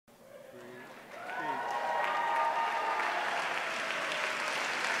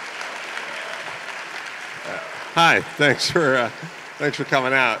Hi, thanks for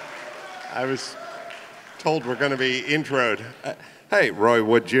coming out. I was told we're going to be introed. Hey, Roy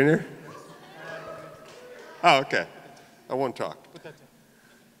Wood Jr. Oh, okay. I won't talk. All right,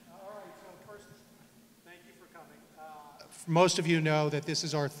 so first, thank you for coming. Most of you know that this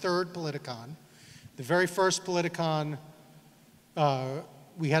is our third PolitiCon. The very first PolitiCon,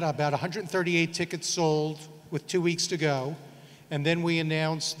 we had about 138 tickets sold with 2 weeks to go. And then we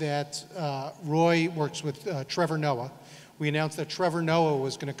announced that Roy works with Trevor Noah. We announced that Trevor Noah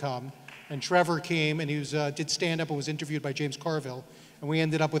was going to come. And Trevor came and he did stand up and was interviewed by James Carville. And we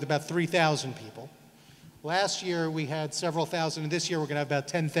ended up with about 3,000 people. Last year we had several thousand, and this year we're going to have about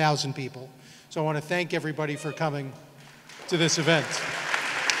 10,000 people. So I want to thank everybody for coming to this event.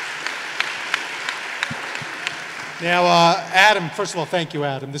 Now, Adam, first of all, thank you,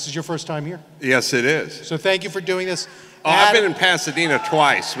 Adam. This is your first time here? Yes, it is. So thank you for doing this. Oh, I've been in Pasadena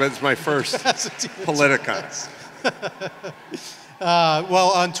twice, but it's my first PolitiCon. Well,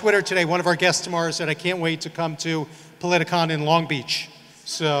 on Twitter today, one of our guests tomorrow said, I can't wait to come to PolitiCon in Long Beach.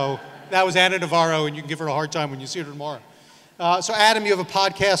 So that was Anna Navarro, and you can give her a hard time when you see her tomorrow. So Adam, you have a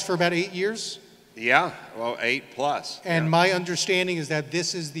podcast for about 8 years? Yeah, well, 8+. And yeah. my understanding is that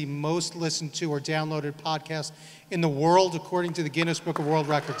this is the most listened to or downloaded podcast in the world, according to the Guinness Book of World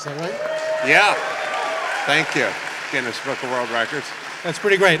Records. Is that right? Yeah, thank you, Guinness Book of World Records. That's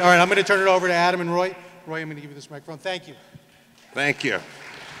pretty great. All right, I'm going to turn it over to Adam and Roy. Roy, I'm going to give you this microphone. Thank you. Thank you.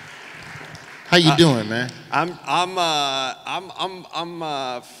 How you doing, man? I'm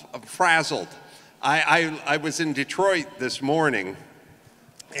frazzled. I was in Detroit this morning,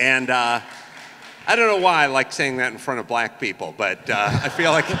 and I don't know why I like saying that in front of black people, but I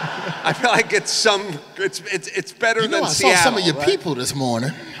feel like it's better than Seattle. I saw some of your right? people this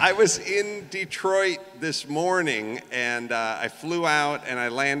morning. I was in Detroit this morning, and I flew out and I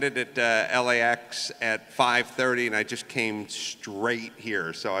landed at LAX at 5:30, and I just came straight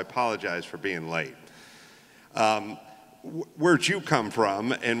here. So I apologize for being late. Where'd you come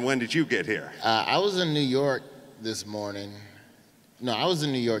from, and when did you get here? I was in New York this morning. No, I was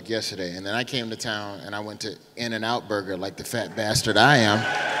in New York yesterday, and then I came to town, and I went to In-N-Out Burger like the fat bastard I am,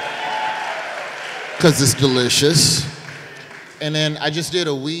 because it's delicious. And then I just did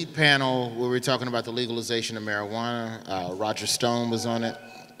a weed panel where we were talking about the legalization of marijuana. Roger Stone was on it.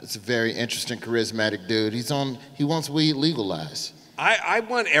 It's a very interesting, charismatic dude. He wants weed legalized. I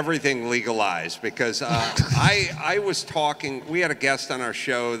want everything legalized because I was talking, we had a guest on our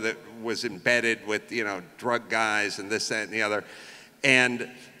show that was embedded with, drug guys and this, that, and the other. And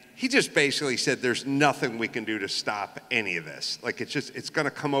he just basically said there's nothing we can do to stop any of this. Like it's going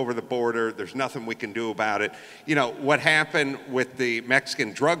to come over the border. There's nothing we can do about it. What happened with the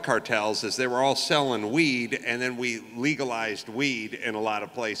Mexican drug cartels is they were all selling weed, and then we legalized weed in a lot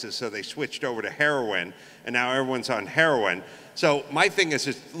of places. So they switched over to heroin, and now everyone's on heroin. So my thing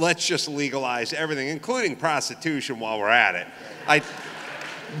is let's just legalize everything, including prostitution while we're at it.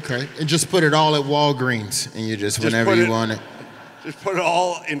 Okay, and just put it all at Walgreens, and you just whenever you want it. Just put it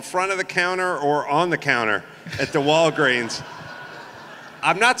all in front of the counter or on the counter at the Walgreens.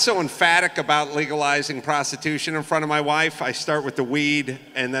 I'm not so emphatic about legalizing prostitution in front of my wife. I start with the weed,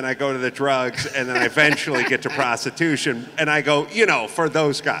 and then I go to the drugs, and then I eventually get to prostitution, and I go, for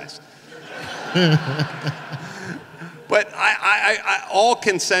those guys. But all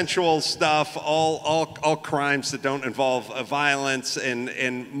consensual stuff, all crimes that don't involve violence,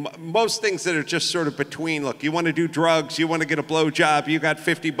 and most things that are just sort of between. Look, you want to do drugs, you want to get a blowjob, you got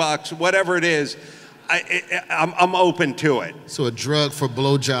 $50, whatever it is, I'm open to it. So a drug for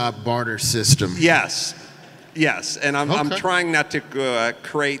blowjob barter system. Yes, and I'm trying not to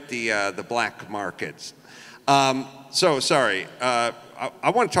create the black markets. So sorry.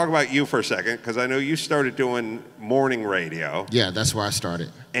 I want to talk about you for a second, because I know you started doing morning radio. Yeah, that's where I started.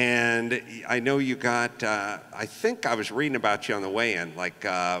 And I know you got, I think I was reading about you on the way in, like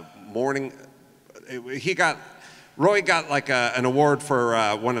morning, Roy got like an award for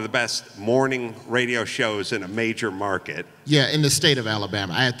one of the best morning radio shows in a major market. Yeah, in the state of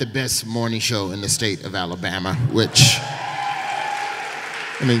Alabama. I had the best morning show in the state of Alabama, which,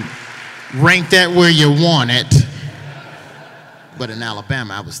 rank that where you want it. But in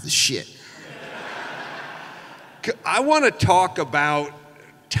Alabama, I was the shit. I want to talk about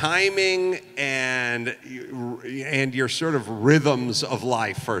timing and your sort of rhythms of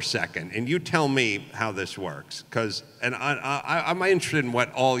life for a second. And you tell me how this works. And I'm interested in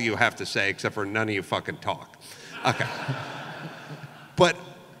what all you have to say, except for none of you fucking talk. Okay. But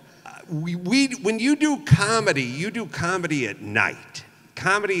when you do comedy at night.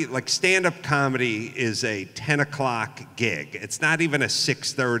 comedy, like stand-up comedy is a 10 o'clock gig. It's not even a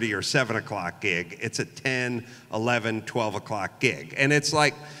 6:30 or 7 o'clock gig. It's a 10, 11, 12 o'clock gig. And it's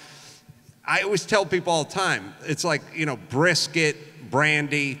like, I always tell people all the time, it's like, you know, brisket,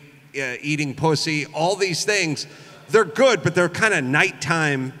 brandy, eating pussy, all these things, they're good, but they're kind of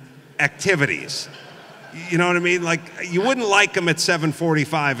nighttime activities. You know what I mean? Like, you wouldn't like them at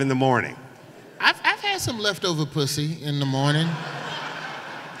 7:45 in the morning. I've had some leftover pussy in the morning.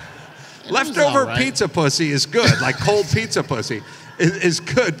 Leftover pizza pussy is good, like cold pizza pussy is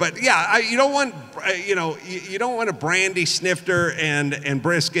good. But yeah, you don't want, you know, you don't want a brandy snifter and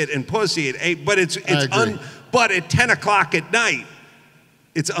brisket and pussy at 8, but but at 10 o'clock at night,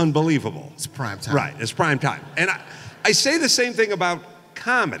 it's unbelievable. It's prime time. Right, it's prime time. And I say the same thing about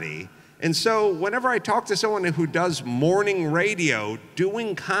comedy. And so whenever I talk to someone who does morning radio,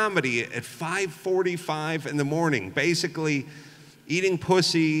 doing comedy at 5:45 in the morning, basically eating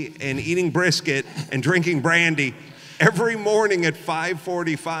pussy and eating brisket and drinking brandy every morning at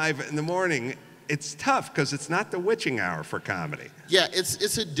 5:45 in the morning, it's tough because it's not the witching hour for comedy. Yeah,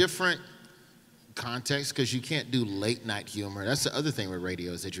 it's a different context because you can't do late night humor. That's the other thing with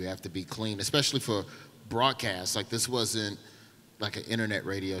radio is that you have to be clean, especially for broadcasts. Like this wasn't like an internet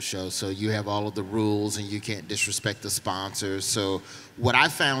radio show, so you have all of the rules and you can't disrespect the sponsors. So what I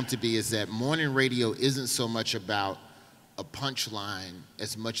found to be is that morning radio isn't so much about a punchline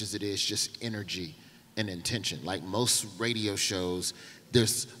as much as it is just energy and intention. Like most radio shows,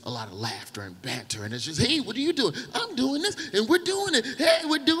 there's a lot of laughter and banter, and it's just, hey, what are you doing? I'm doing this, and we're doing it. Hey,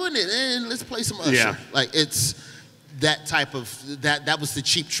 we're doing it, and let's play some Usher. Yeah. Like it's that type of, that was the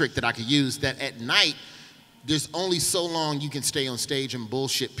cheap trick that I could use, that at night, there's only so long you can stay on stage and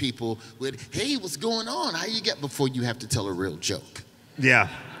bullshit people with, hey, what's going on? How you get, before you have to tell a real joke. Yeah,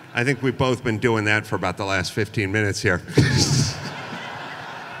 I think we've both been doing that for about the last 15 minutes here.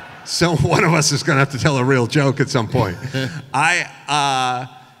 So one of us is going to have to tell a real joke at some point. I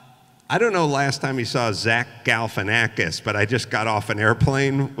don't know last time you saw Zach Galifianakis, but I just got off an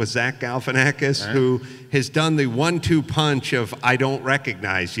airplane with Zach Galifianakis, who has done the 1-2 punch of I don't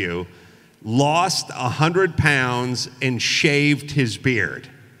recognize you, lost 100 pounds, and shaved his beard.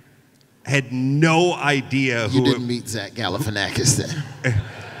 Had no idea who. You didn't meet Zach Galifianakis then.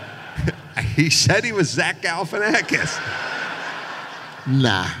 He said he was Zach Galifianakis.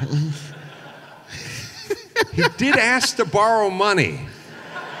 Nah. He did ask to borrow money.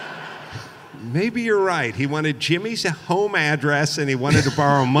 Maybe you're right. He wanted Jimmy's home address and he wanted to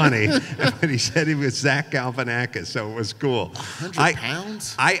borrow money. But he said he was Zach Galifianakis, so it was cool. 100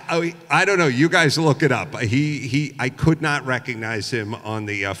 pounds? I don't know. You guys look it up. I could not recognize him on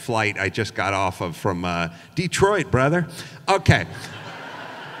the flight I just got off of from Detroit, brother. Okay.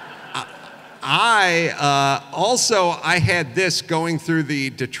 I had this going through the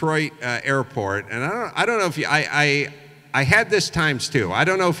Detroit airport, and I don't know if you, I had this times two. I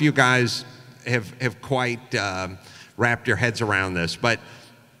don't know if you guys have quite wrapped your heads around this, but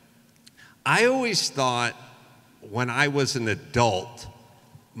I always thought when I was an adult,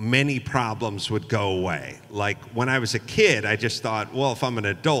 many problems would go away. Like when I was a kid, I just thought, well, if I'm an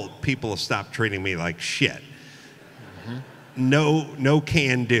adult, people will stop treating me like shit. No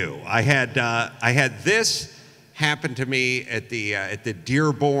can do. I had this happen to me at the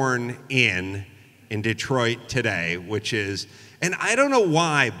Dearborn Inn in Detroit today, which is, and I don't know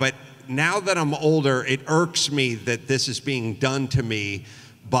why, but now that I'm older, it irks me that this is being done to me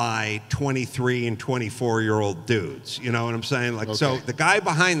by 23 and 24-year-old dudes. You know what I'm saying? Like, okay. So the guy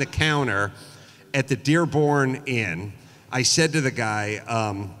behind the counter at the Dearborn Inn, I said to the guy,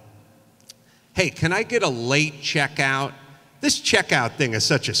 hey, can I get a late checkout? This checkout thing is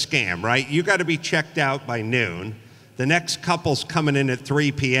such a scam, right? You got to be checked out by noon. The next couple's coming in at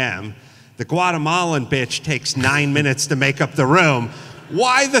 3 p.m. The Guatemalan bitch takes 9 minutes to make up the room.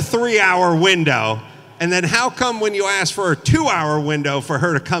 Why the 3-hour window? And then how come when you ask for a 2-hour window for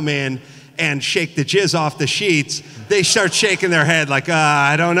her to come in and shake the jizz off the sheets, they start shaking their head like,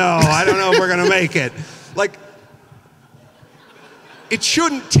 I don't know if we're gonna make it. Like, it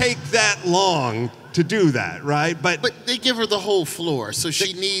shouldn't take that long to do that, right? But they give her the whole floor, so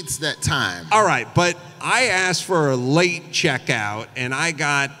she needs that time. All right, but I asked for a late checkout, and I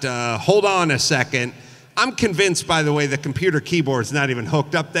got, hold on a second. I'm convinced, by the way, the computer keyboard's not even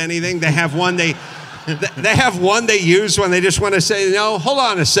hooked up to anything. They have one they have one they use when they just want to say, no, hold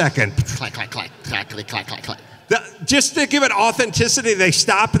on a second. Clack, clack, clack, clack, clack, clack, clack, clack. Just to give it authenticity, they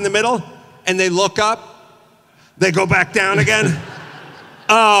stop in the middle, and they look up. They go back down again.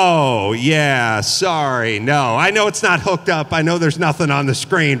 Oh, yeah, sorry. No, I know it's not hooked up. I know there's nothing on the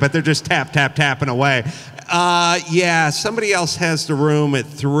screen, but they're just tapping away. Yeah, somebody else has the room at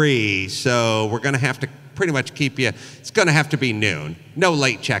 3, so we're going to have to pretty much keep you. It's going to have to be noon. No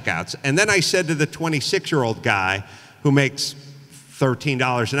late checkouts. And then I said to the 26-year-old guy who makes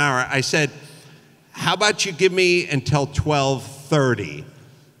 $13 an hour, I said, how about you give me until 12:30?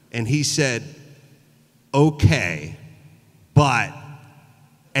 And he said, okay, but,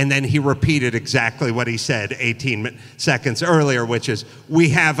 and then he repeated exactly what he said 18 seconds earlier, which is, we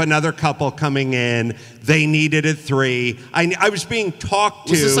have another couple coming in. They need it at 3. I was being talked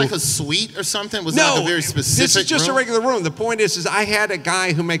to. Was this like a suite or something? Was it like a very specific this is just room? a regular room. The point is I had a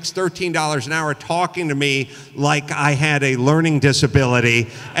guy who makes $13 an hour talking to me like I had a learning disability,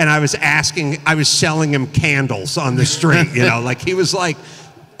 and I was selling him candles on the street, you know, like he was like,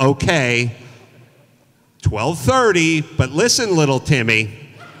 okay, 12:30, but listen, little Timmy,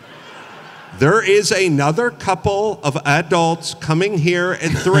 there is another couple of adults coming here at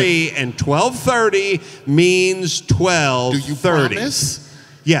 3, and 12:30 means 12:30. Do you promise?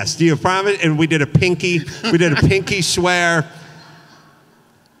 Yes, do you promise? And we did a pinky swear.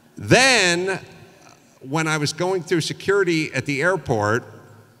 Then, when I was going through security at the airport,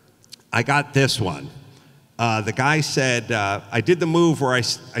 I got this one. The guy said, I did the move where I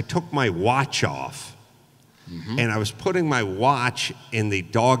took my watch off. And I was putting my watch in the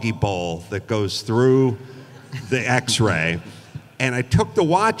doggy bowl that goes through the x-ray. And I took the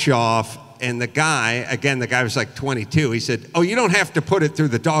watch off, and the guy was like 22. He said, oh, you don't have to put it through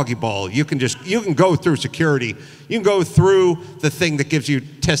the doggy bowl. You can go through security. You can go through the thing that gives you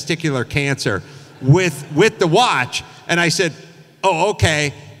testicular cancer with the watch. And I said, oh,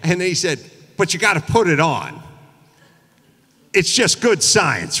 okay. And he said, but you got to put it on. It's just good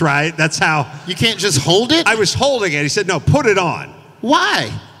science, right? That's how. You can't just hold it? I was holding it. He said, no, put it on.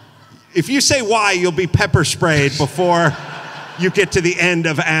 Why? If you say why, you'll be pepper sprayed before you get to the end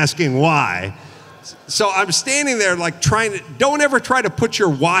of asking why. So I'm standing there like don't ever try to put your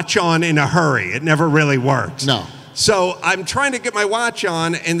watch on in a hurry. It never really works. No. So I'm trying to get my watch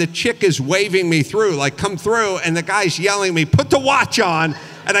on, and the chick is waving me through, like, come through, and the guy's yelling at me, put the watch on.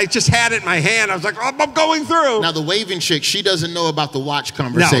 And I just had it in my hand. I was like, oh, I'm going through. Now, the waving chick, she doesn't know about the watch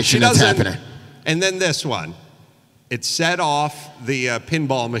conversation that's happening. And then this one. It set off the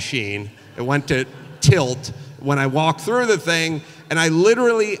pinball machine. It went to tilt when I walked through the thing, and I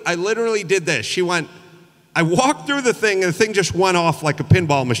literally did this. I walked through the thing, and the thing just went off like a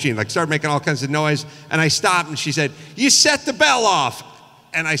pinball machine, like started making all kinds of noise, and I stopped, and she said, you set the bell off.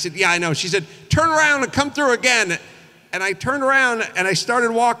 And I said, yeah, I know. She said, turn around and come through again. And I turned around, and I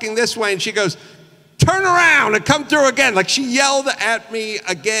started walking this way, and she goes, turn around and come through again. Like she yelled at me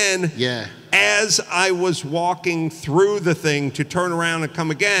again as I was walking through the thing to turn around and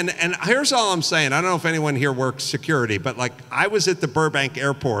come again. And here's all I'm saying. I don't know if anyone here works security, but like I was at the Burbank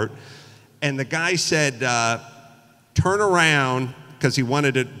airport, and the guy said, turn around, because he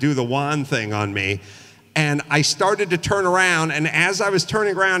wanted to do the wand thing on me. And I started to turn around, and as I was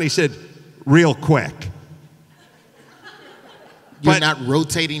turning around, he said, real quick. You're not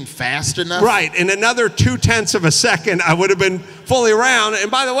rotating fast enough? Right. In another 0.2 of a second, I would have been fully around. And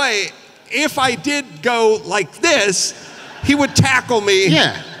by the way, if I did go like this, he would tackle me,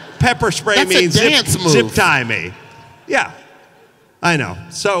 pepper spray me, zip tie me. Yeah, I know.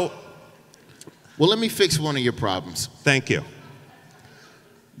 So. Well, let me fix one of your problems. Thank you.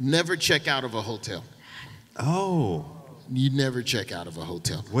 Never check out of a hotel. Oh. You never check out of a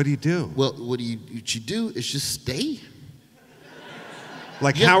hotel. What do you do? Well, what you do is just stay.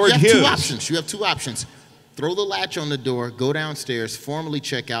 Like Howard Hughes. You have two options. Throw the latch on the door, go downstairs, formally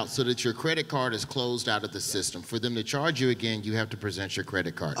check out so that your credit card is closed out of the system. For them to charge you again, you have to present your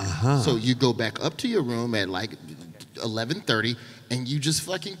credit card. So you go back up to your room at like 11:30, and you just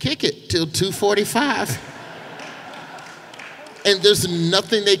fucking kick it till 2:45. And there's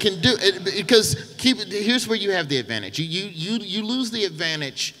nothing they can do, because here's where you have the advantage. You lose the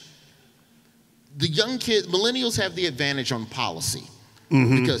advantage. The young kids, millennials have the advantage on policy.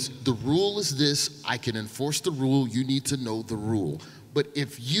 Because the rule is this, I can enforce the rule, you need to know the rule. But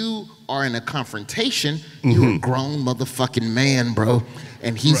if you are in a confrontation, you're a grown motherfucking man, bro.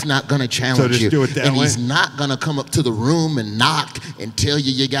 And he's not gonna challenge you. And he's not gonna come up to the room and knock and tell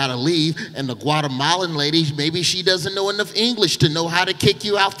you gotta leave. And the Guatemalan lady, maybe she doesn't know enough English to know how to kick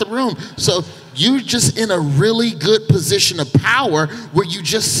you out the room. So you're just in a really good position of power where you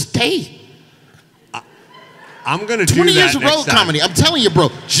just stay. I'm gonna do that 20 years of road time. comedy. I'm telling you, bro,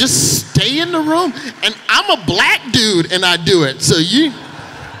 just stay in the room. And I'm a black dude, and I do it. So you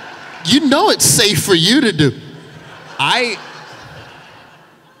know it's safe for you to do. I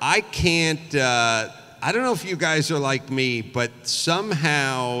can't I don't know if you guys are like me, but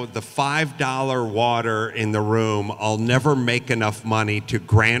somehow the $5 water in the room, I'll never make enough money to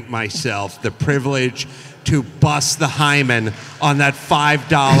grant myself the privilege to bust the hymen on that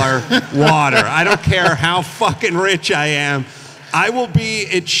 $5 water. I don't care how fucking rich I am. I will be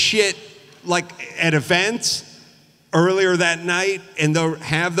at shit, like at events earlier that night, and they'll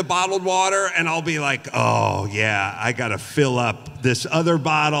have the bottled water, and I'll be like, oh yeah, I gotta fill up this other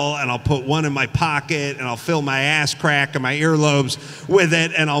bottle, and I'll put one in my pocket, and I'll fill my ass crack and my earlobes with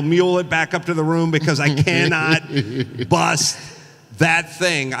it, and I'll mule it back up to the room because I cannot bust that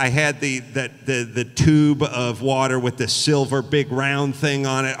thing. I had the tube of water with the silver big round thing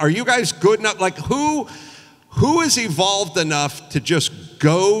on it. Are you guys good enough? Like who has evolved enough to just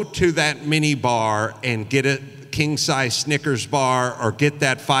go to that mini bar and get a king-size Snickers bar or get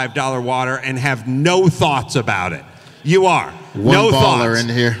that $5 water and have no thoughts about it? You are. No baller thoughts. In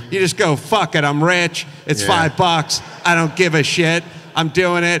here. You just go, fuck it, I'm rich. It's $5. I don't give a shit. I'm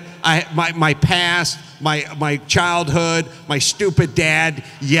doing it. My past, my childhood, my stupid dad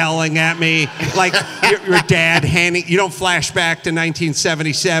yelling at me, like your dad you don't flash back to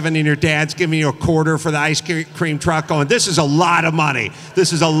 1977 and your dad's giving you a quarter for the ice cream truck going, this is a lot of money.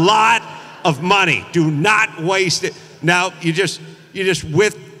 This is a lot of money. Do not waste it. Now, you just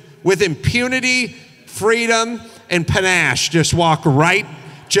with impunity, freedom, and panache, just walk right,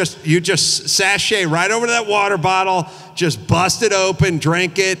 you just sashay right over to that water bottle, just bust it open,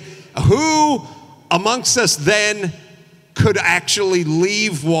 drink it. Who amongst us then could actually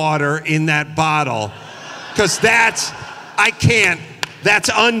leave water in that bottle? Because I can't.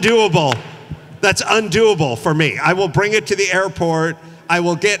 That's undoable. That's undoable for me. I will bring it to the airport.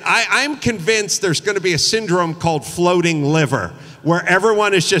 I'm convinced there's going to be a syndrome called floating liver, where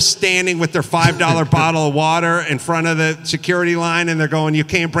everyone is just standing with their $5 bottle of water in front of the security line, and they're going, you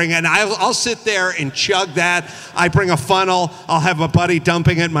can't bring it. And I'll sit there and chug that. I bring a funnel. I'll have a buddy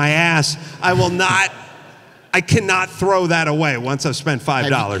dumping it in my ass. I cannot throw that away once I've spent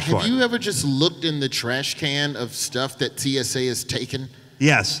 $5 for it. Have you ever just looked in the trash can of stuff that TSA has taken?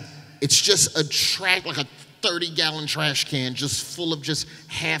 Yes. It's just like a 30-gallon trash can just full of just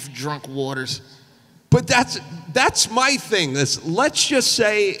half-drunk waters. But that's my thing. Let's just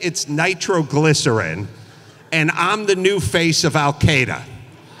say it's nitroglycerin, and I'm the new face of Al-Qaeda.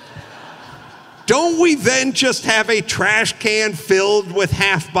 Don't we then just have a trash can filled with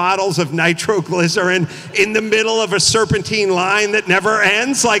half bottles of nitroglycerin in the middle of a serpentine line that never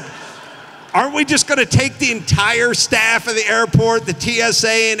ends? Like, aren't we just going to take the entire staff of the airport, the TSA,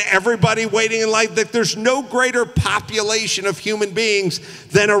 and everybody waiting in line? There's no greater population of human beings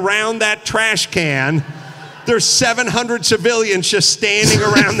than around that trash can. There's 700 civilians just standing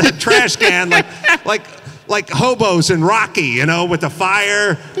around that trash can like hobos in Rocky, you know, with the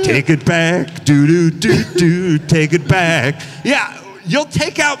fire. Take it back, do, take it back. Yeah, you'll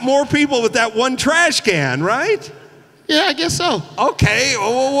take out more people with that one trash can, right? Yeah, I guess so. Okay,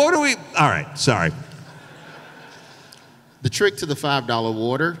 well, what do we... All right, sorry. The trick to the $5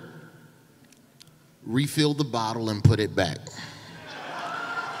 water, refill the bottle and put it back.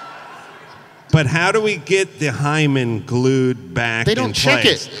 But how do we get the hymen glued back in place? They don't check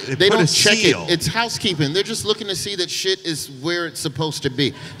it. They don't check it. seal. It's housekeeping. They're just looking to see that shit is where it's supposed to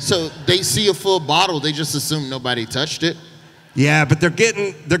be. So they see a full bottle, they just assume nobody touched it. Yeah, but they're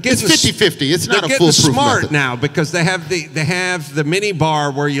getting It's 50-50. It's not a foolproof They're getting smart method. now because they have the mini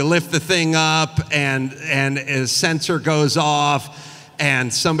bar where you lift the thing up and a sensor goes off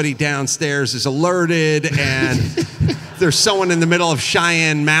and somebody downstairs is alerted and there's someone in the middle of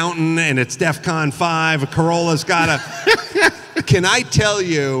Cheyenne Mountain and it's DEFCON 5. A Carolla's got a... Can I tell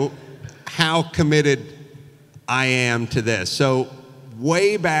you how committed I am to this? So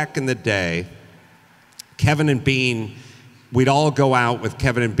way back in the day, Kevin and Bean... We'd all go out with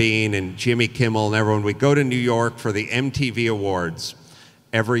Kevin and Bean and Jimmy Kimmel and everyone. We'd go to New York for the MTV Awards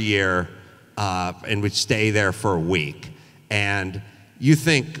every year, and we'd stay there for a week. And you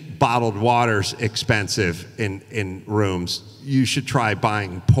think bottled water's expensive in rooms, you should try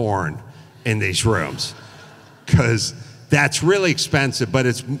buying porn in these rooms. Because that's really expensive, but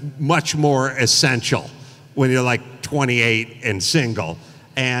it's much more essential when you're like 28 and single.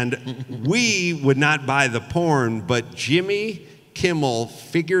 And we would not buy the porn, but Jimmy Kimmel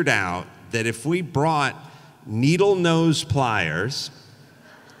figured out that if we brought needle nose pliers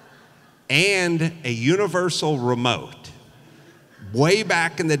and a universal remote, way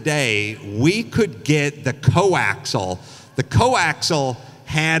back in the day, we could get the coaxial. The coaxial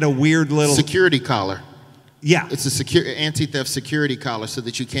had a weird little... Security collar. Yeah. It's a anti-theft security collar so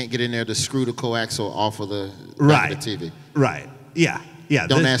that you can't get in there to screw the coaxial off of the back of the TV. Right, yeah. Yeah,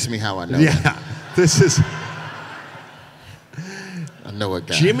 Don't ask me how I know yeah. that. This is... I know a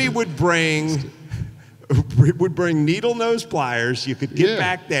guy. Jimmy would bring needle nose pliers. You could get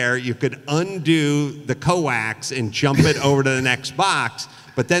back there. You could undo the coax and jump it over to the next box.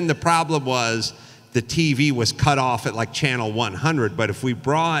 But then the problem was the TV was cut off at like channel 100. But if we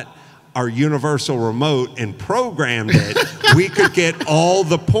brought our universal remote and programmed it, we could get all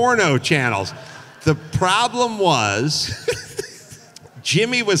the porno channels. The problem was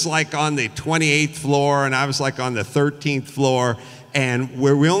Jimmy was like on the 28th floor and I was like on the 13th floor, and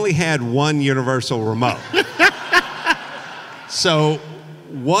where we only had one universal remote. So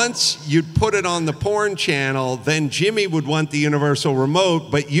once you'd put it on the porn channel, then Jimmy would want the universal remote,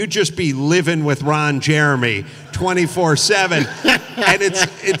 but you'd just be living with Ron Jeremy 24/7. And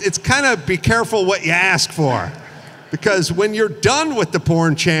it's kind of be careful what you ask for. Because when you're done with the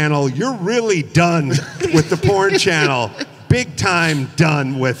porn channel, you're really done with the porn channel. Big time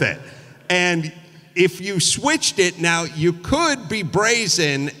done with it. And if you switched it, now you could be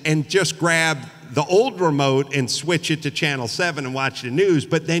brazen and just grab the old remote and switch it to channel 7 and watch the news,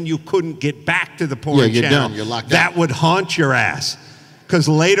 but then you couldn't get back to the porn channel. You're done. You're locked out. That would haunt your ass. Because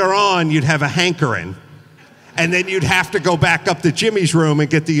later on, you'd have a hankering. And then you'd have to go back up to Jimmy's room and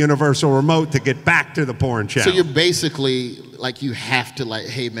get the universal remote to get back to the porn channel. So you're basically, like, you have to, like,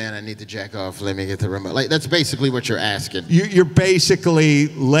 hey, man, I need to jack off. Let me get the remote. Like, that's basically what you're asking. You're basically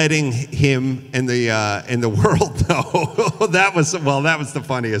letting him and the world know. That was the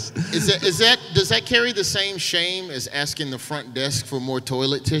funniest. Does that carry the same shame as asking the front desk for more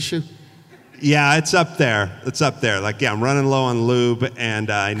toilet tissue? Yeah, it's up there. It's up there. Like, yeah, I'm running low on lube and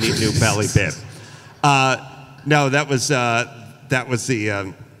I need new belly bib. No, that was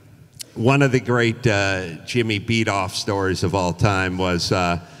the one of the great Jimmy beat-off stories of all time was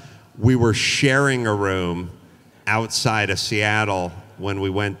we were sharing a room outside of Seattle when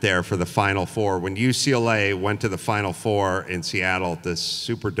we went there for the Final Four. When UCLA went to the Final Four in Seattle at the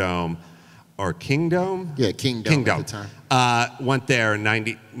Superdome, or Kingdome? Yeah, Kingdome at the time. Went there in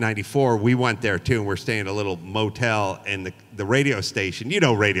 94. We went there too, and we're staying at a little motel, and the radio station, you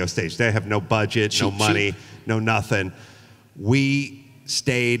know radio stations, they have no budget, no money, no nothing. We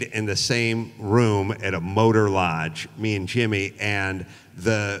stayed in the same room at a motor lodge, me and Jimmy, and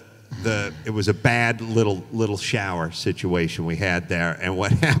it was a bad little shower situation we had there. And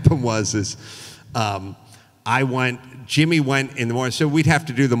what happened was Jimmy went in the morning, so we'd have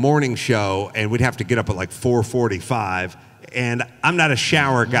to do the morning show, and we'd have to get up at like 4:45. And I'm not a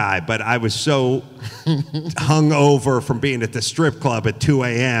shower guy, but I was so hungover from being at the strip club at 2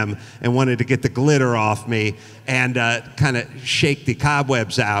 a.m. and wanted to get the glitter off me and kind of shake the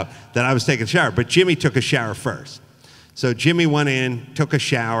cobwebs out that I was taking a shower. But Jimmy took a shower first. So Jimmy went in, took a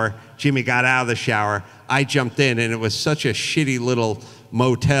shower. Jimmy got out of the shower. I jumped in, and it was such a shitty little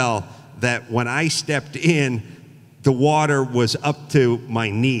motel that when I stepped in, the water was up to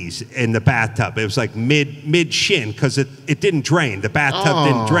my knees in the bathtub. It was like mid shin because it didn't drain. The bathtub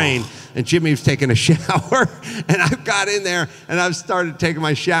didn't drain, and Jimmy was taking a shower, and I got in there and I started taking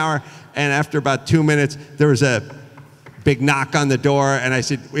my shower, and after about 2 minutes, there was a big knock on the door, and I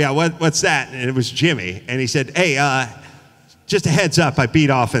said, "Yeah, what's that?" And it was Jimmy, and he said, "Hey, just a heads up, I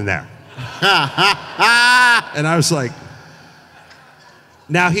beat off in there." And I was like,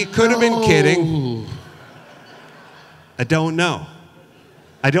 now he could have been kidding. I don't know.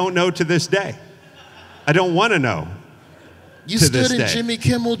 I don't know to this day. I don't want to know. You stood in Jimmy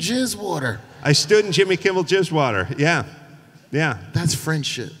Kimmel Jizz Water. I stood in Jimmy Kimmel Jizz Water. Yeah. Yeah. That's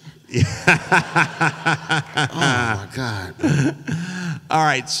friendship. Yeah. Oh my God. All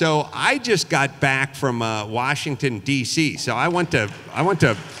right. So I just got back from Washington D.C. So I went to.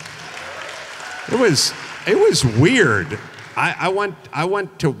 It was weird. I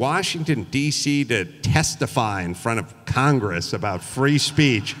went to Washington, D.C. to testify in front of Congress about free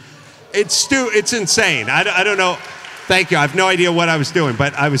speech. It's insane. I don't know. Thank you. I have no idea what I was doing,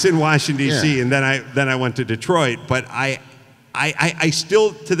 but I was in Washington, D.C., and then I went to Detroit. But I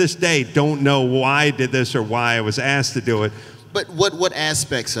still, to this day, don't know why I did this or why I was asked to do it. But what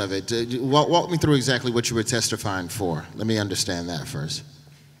aspects of it? Walk me through exactly what you were testifying for. Let me understand that first.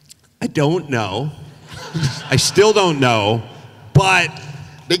 I don't know. I still don't know, but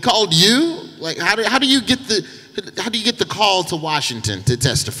they called you. Like, how do you get the call to Washington to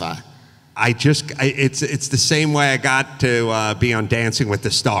testify? It's the same way I got to be on Dancing with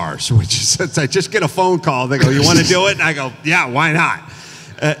the Stars, which is I just get a phone call. They go, "You want to do it?" And I go, "Yeah, why not?"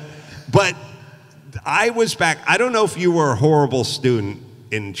 But I was back. I don't know if you were a horrible student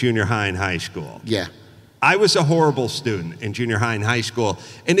in junior high and high school. Yeah. I was a horrible student in junior high and high school,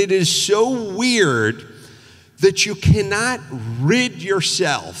 and it is so weird that you cannot rid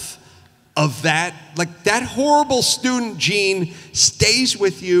yourself of that, like that horrible student gene stays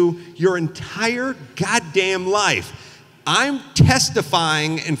with you your entire goddamn life. I'm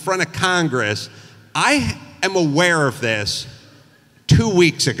testifying in front of Congress. I am aware of this 2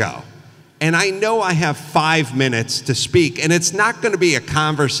 weeks ago. And I know I have 5 minutes to speak, and it's not going to be a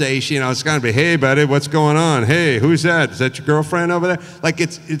conversation. You know, it's going to be, hey, buddy, what's going on? Hey, who's that? Is that your girlfriend over there? Like,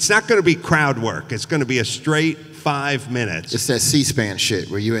 it's not going to be crowd work. It's going to be a straight 5 minutes. It's that C-SPAN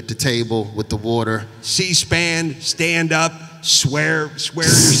shit where you're at the table with the water. C-SPAN, stand up, swear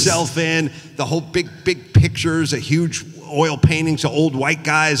yourself in. The whole big pictures, a huge oil paintings of old white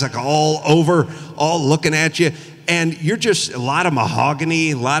guys, like all over, all looking at you. And you're just a lot of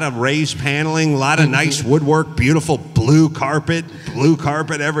mahogany, a lot of raised paneling, a lot of nice woodwork, beautiful blue carpet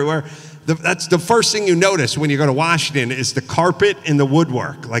everywhere. That's the first thing you notice when you go to Washington is the carpet and the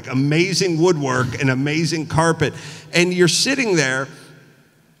woodwork, like amazing woodwork and amazing carpet. And you're sitting there,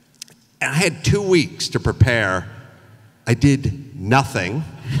 and I had 2 weeks to prepare. I did nothing,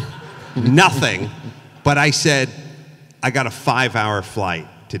 but I said, I got a 5-hour flight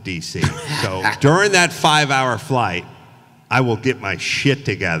to DC. So during that 5-hour flight, I will get my shit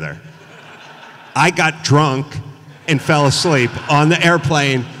together. I got drunk and fell asleep on the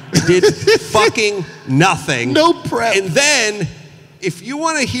airplane, did fucking nothing. No prep. And then, if you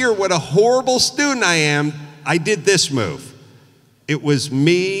want to hear what a horrible student I am, I did this move. It was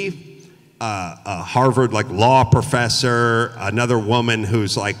me, a Harvard law professor, another woman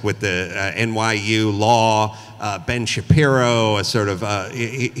who's with the NYU law, Ben Shapiro, a sort of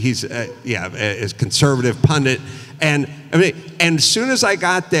he's a conservative pundit, and as soon as I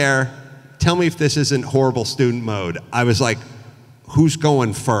got there, tell me if this isn't horrible student mode. I was like, who's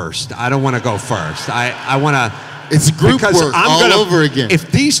going first? I don't want to go first. I want to. It's group work all over again.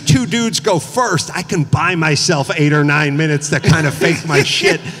 If these two dudes go first, I can buy myself 8 or 9 minutes to kind of fake my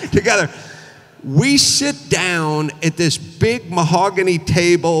shit together. We sit down at this big mahogany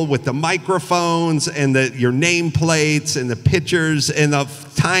table with the microphones and your nameplates and the pictures and the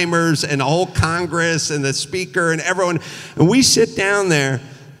timers and the whole Congress and the speaker and everyone. And we sit down there.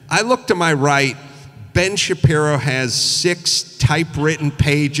 I look to my right. Ben Shapiro has 6 typewritten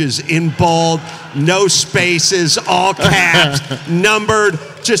pages in bold, no spaces, all caps, numbered.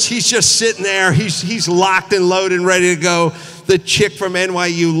 He's just sitting there. He's locked and loaded and ready to go. The chick from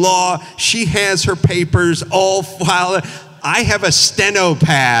NYU Law, she has her papers all filed. I have a steno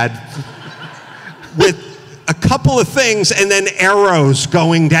pad with a couple of things and then arrows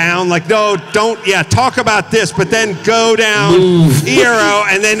going down. No, don't, talk about this, but then go down, arrow,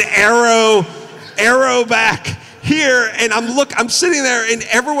 and then arrow back here. And I'm sitting there, and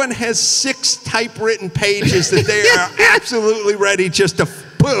everyone has 6 typewritten pages that they are absolutely ready just to,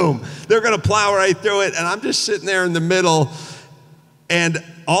 boom, they're going to plow right through it. And I'm just sitting there in the middle. And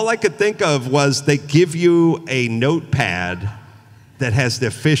all I could think of was they give you a notepad that has the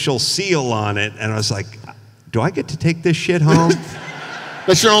official seal on it. And I was like, do I get to take this shit home?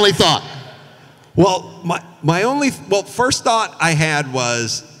 That's your only thought? Well, first thought I had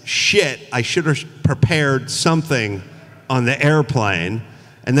was, shit, I should have prepared something on the airplane.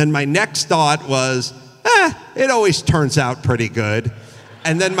 And then my next thought was, it always turns out pretty good.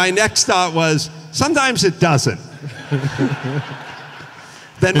 And then my next thought was, sometimes it doesn't.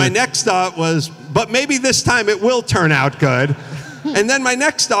 Then my next thought was, but maybe this time it will turn out good. And then my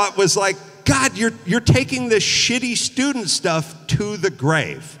next thought was God, you're taking this shitty student stuff to the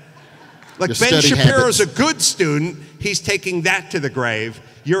grave. Ben Shapiro's a good student, he's taking that to the grave.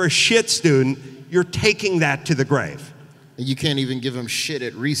 You're a shit student, you're taking that to the grave. And you can't even give him shit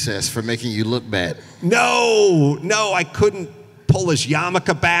at recess for making you look bad. No, I couldn't pull his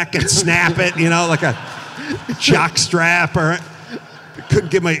yarmulke back and snap it, like a jock strap, or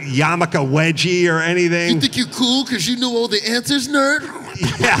couldn't give him a yarmulke wedgie or anything. You think you're cool because you know all the answers, nerd?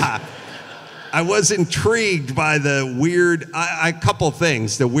 Yeah. I was intrigued by the weird, a couple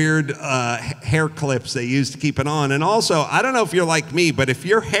things, the weird hair clips they use to keep it on. And also, I don't know if you're like me, but if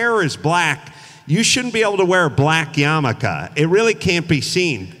your hair is black, you shouldn't be able to wear a black yarmulke. It really can't be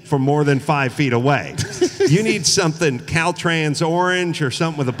seen from more than 5 feet away. You need something Caltrans orange or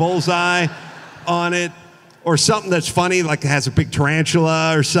something with a bullseye on it, or something that's funny, like it has a big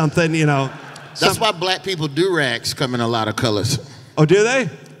tarantula or something, That's why black people do-rags come in a lot of colors. Oh, do they?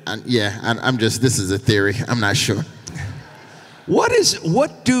 This is a theory. I'm not sure.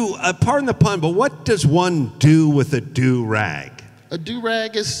 Pardon the pun, but what does one do with a do-rag? A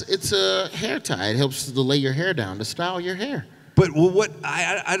do-rag it's a hair tie. It helps to lay your hair down, to style your hair. But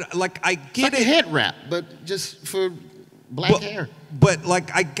I get it's a head wrap, but just for black hair. But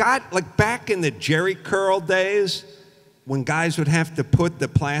I got back in the Jerry curl days, when guys would have to put the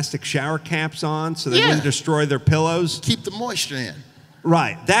plastic shower caps on so they wouldn't destroy their pillows. Keep the moisture in.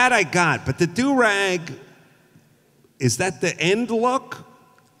 Right, that I got. But the do-rag, is that the end look?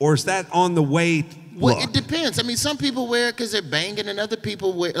 Or is that on the way Well, look? it depends. I mean, some people wear it because they're banging, and other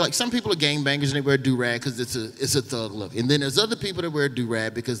people wear, like some people are gangbangers and they wear a do-rag because it's a thug look. And then there's other people that wear a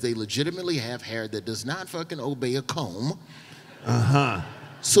do-rag because they legitimately have hair that does not fucking obey a comb. Uh-huh.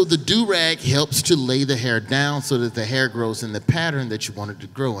 So the do-rag helps to lay the hair down so that the hair grows in the pattern that you want it to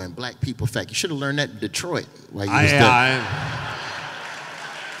grow in. Black people fact. You should have learned that in Detroit while you was there.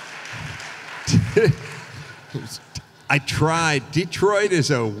 I tried. Detroit is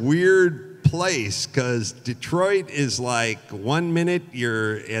a weird place because Detroit is like 1 minute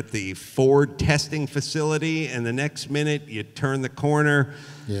you're at the Ford testing facility and the next minute you turn the corner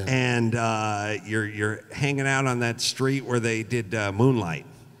and you're hanging out on that street where they did Moonlight.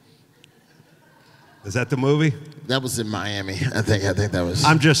 Is that the movie? That was in Miami. I think that was.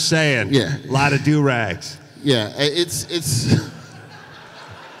 I'm just saying. Yeah. A lot of do-rags. Yeah, it's.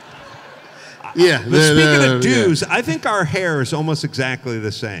 Yeah. But speaking of dues, I think our hair is almost exactly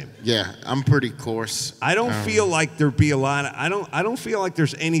the same. Yeah, I'm pretty coarse. I don't feel like there'd be a lot of, I don't feel like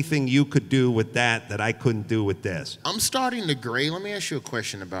there's anything you could do with that I couldn't do with this. I'm starting to gray. Let me ask you a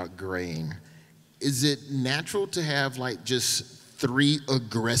question about graying. Is it natural to have like just 3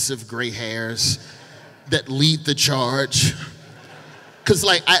 aggressive gray hairs that lead the charge? Cause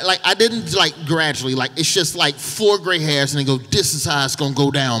I didn't like gradually, like it's just like 4 gray hairs and they go, this is how it's gonna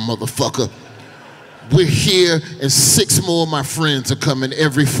go down, motherfucker. We're here and 6 more of my friends are coming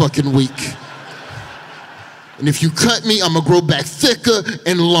every fucking week. And if you cut me, I'm gonna grow back thicker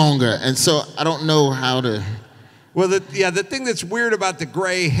and longer. And so I don't know how to. Well, the thing that's weird about the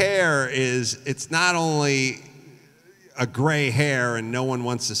gray hair is it's not only a gray hair and no one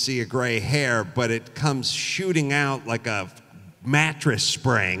wants to see a gray hair, but it comes shooting out like a mattress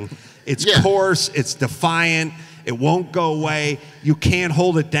spring. It's coarse, it's defiant, it won't go away. You can't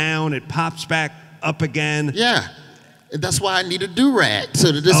hold it down, it pops back up again. Yeah, and that's why I need a do-rag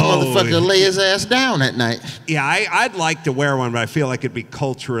so that this motherfucker lay his ass down at night. Yeah, I'd like to wear one, but I feel like it'd be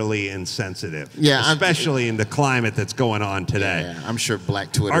culturally insensitive. Yeah, especially in the climate that's going on today. Yeah, I'm sure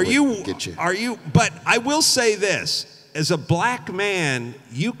Black Twitter would get you. But I will say this, as a black man,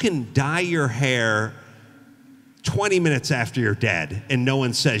 you can dye your hair 20 minutes after you're dead and no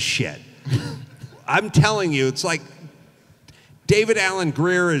one says shit. I'm telling you, it's like David Alan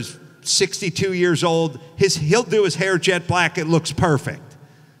Grier is 62 years old. He'll do his hair jet black. It looks perfect.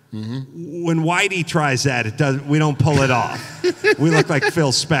 Mm-hmm. When Whitey tries that, we don't pull it off. We look like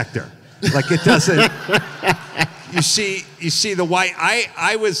Phil Spector. Like it doesn't. You see the white.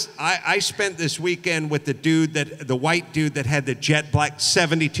 I spent this weekend with the white dude that had the jet black,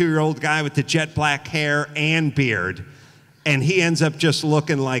 72-year-old guy with the jet black hair and beard. And he ends up just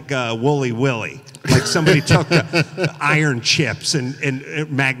looking like Wooly Willy. Like somebody took the iron chips and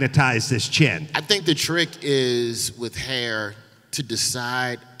magnetized his chin. I think the trick is with hair to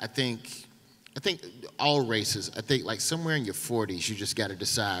decide, I think all races, I think like somewhere in your 40s, you just got to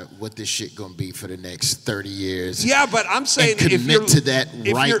decide what this shit gonna be for the next 30 years. Yeah, but I'm saying if you're to that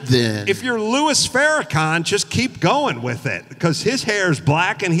then. If you're Louis Farrakhan, just keep going with it because his hair's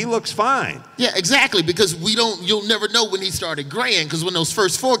black and he looks fine. Yeah, exactly, because you'll never know when he started graying because when those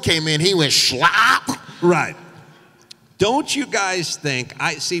first 4 came in, he went slop. Right. Don't you guys think,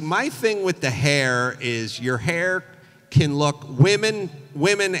 my thing with the hair is your hair can look, women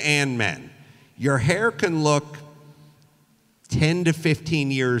and men, your hair can look 10 to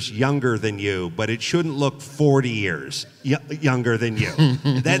 15 years younger than you, but it shouldn't look 40 years younger than you.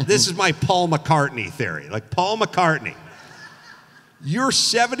 This is my Paul McCartney theory. Like Paul McCartney, you're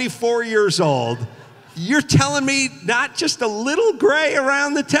 74 years old. You're telling me not just a little gray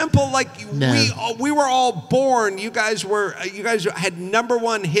around the temple? Like no. we were all born. You guys had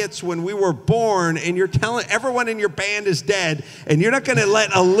 #1 hits when we were born, and you're telling everyone in your band is dead, and you're not going to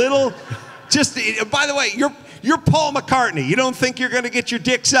let a little. By the way, you're Paul McCartney. You don't think you're going to get your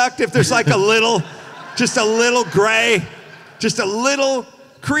dick sucked if there's like just a little gray, just a little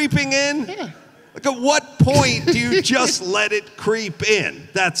creeping in? Yeah. Like at what point do you just let it creep in?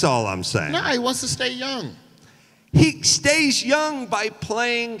 That's all I'm saying. No, he wants to stay young. He stays young by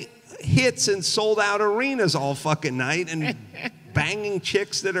playing hits in sold-out arenas all fucking night and banging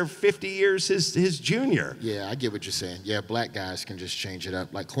chicks that are 50 years his junior. Yeah, I get what you're saying. Yeah, black guys can just change it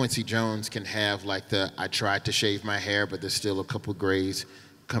up. Like Quincy Jones can have like I tried to shave my hair, but there's still a couple grays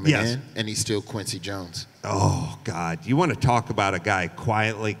coming in, and he's still Quincy Jones. Oh, God. You want to talk about a guy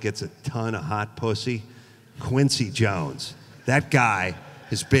quietly gets a ton of hot pussy? Quincy Jones. That guy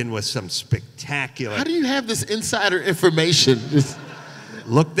has been with some spectacular. How do you have this insider information?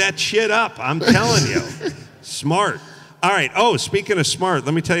 Look that shit up, I'm telling you. Smart. All right, oh, speaking of smart,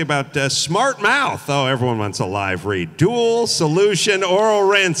 let me tell you about Smart Mouth. Oh, everyone wants a live read. Dual solution oral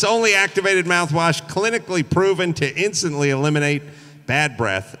rinse, only activated mouthwash, clinically proven to instantly eliminate bad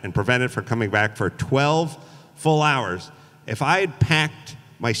breath and prevent it from coming back for 12 full hours. If I had packed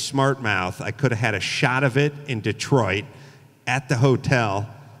my Smart Mouth, I could have had a shot of it in Detroit at the hotel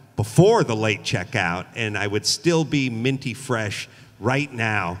before the late checkout, and I would still be minty fresh right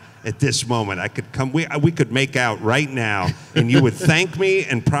now at this moment. I could come, we could make out right now, and you would thank me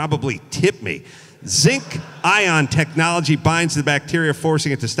and probably tip me. Zinc ion technology binds the bacteria,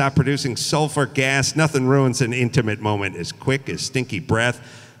 forcing it to stop producing sulfur gas. Nothing ruins an intimate moment as quick as stinky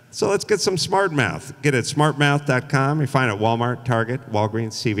breath. So let's get some Smart Mouth. Get it at smartmouth.com. You find it at Walmart, Target,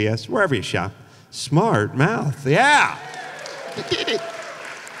 Walgreens, CVS, wherever you shop. Smart Mouth, yeah.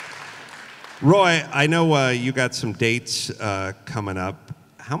 Roy, I know you got some dates coming up.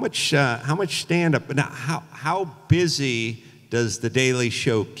 How much stand-up? Now, how busy does the Daily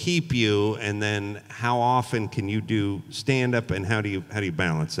Show keep you? And then how often can you do stand-up? And how do you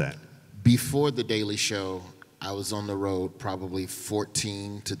balance that? Before the Daily Show, I was on the road probably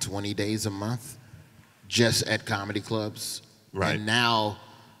 14 to 20 days a month, just at comedy clubs. Right. And now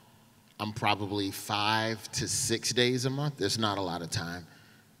I'm probably 5 to 6 days a month. There's not a lot of time.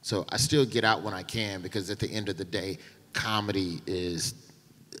 So I still get out when I can, because at the end of the day, comedy is,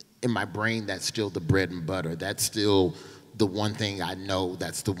 in my brain, that's still the bread and butter. That's still the one thing I know,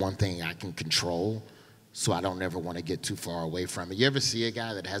 that's the one thing I can control. So I don't ever want to get too far away from it. You ever see a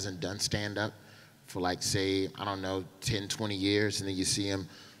guy that hasn't done stand-up for, like, say, I don't know, 10, 20 years, and then you see him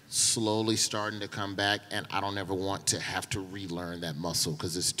slowly starting to come back, and I don't ever want to have to relearn that muscle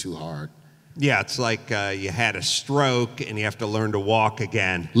because it's too hard. Yeah, it's like you had a stroke and you have to learn to walk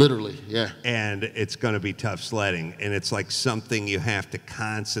again. Literally, yeah. And it's going to be tough sledding. And it's like something you have to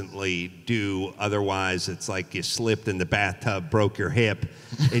constantly do. Otherwise, it's like you slipped in the bathtub, broke your hip,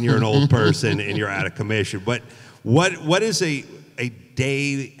 and you're an old person and you're out of commission. But what is a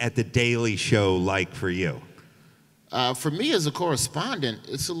day at the Daily Show like for you? For me as a correspondent,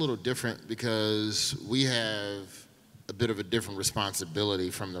 it's a little different because we have a bit of a different responsibility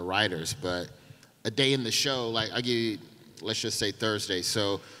from the writers. But a day in the show, like I give you, let's just say Thursday.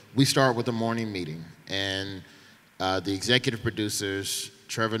 So we start with a morning meeting, and the executive producers,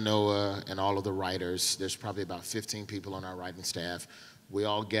 Trevor, Noah, and all of the writers, there's probably about 15 people on our writing staff. We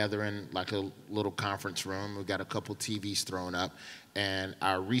all gather in like a little conference room. We've got a couple TVs thrown up, and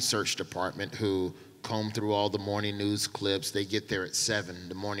our research department, who comb through all the morning news clips, they get there at 7.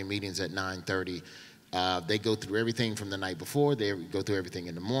 The morning meeting's at 9:30. They go through everything from the night before. They go through everything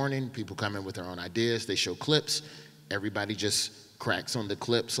in the morning. People come in with their own ideas. They show clips. Everybody just cracks on the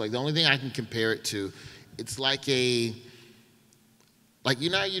clips. Like, the only thing I can compare it to, it's like you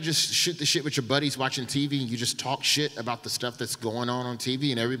know how you just shoot the shit with your buddies watching TV and you just talk shit about the stuff that's going on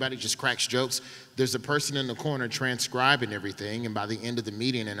TV and everybody just cracks jokes? There's a person in the corner transcribing everything, and by the end of the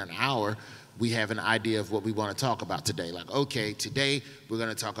meeting in an hour, we have an idea of what we want to talk about today. Like, okay, today we're going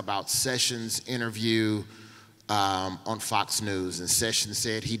to talk about Sessions' interview on Fox News, and Sessions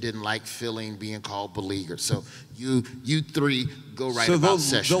said he didn't like being called beleaguered. So you three go write about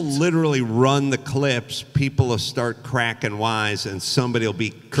Sessions. They'll literally run the clips. People will start cracking wise, and somebody will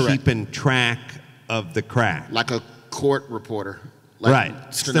be keeping track of the crack. Like a court reporter. Like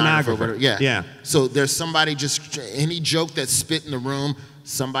right. Stenographer. Yeah. So there's somebody just, any joke that's spit in the room,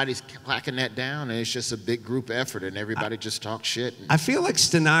 somebody's clacking that down, and it's just a big group effort, and everybody just talks shit. I feel like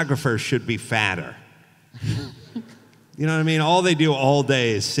stenographers should be fatter. You know what I mean? All they do all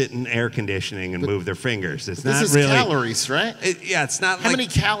day is sit in air conditioning and move their fingers. It's not this is really calories, right? It's not. How many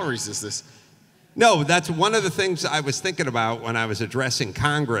calories is this? No, that's one of the things I was thinking about when I was addressing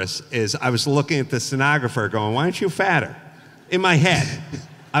Congress. Is I was looking at the stenographer, going, "Why aren't you fatter?" In my head,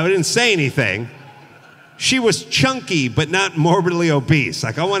 I didn't say anything. She was chunky, but not morbidly obese.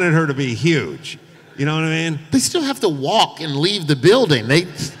 Like, I wanted her to be huge. You know what I mean? They still have to walk and leave the building.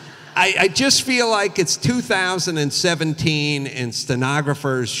 I just feel like it's 2017 and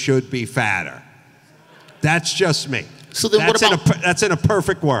stenographers should be fatter. That's just me. So then that's in a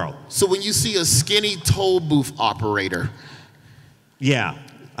perfect world. So when you see a skinny toll booth operator. Yeah,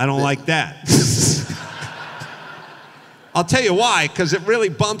 I don't like that. I'll tell you why, because it really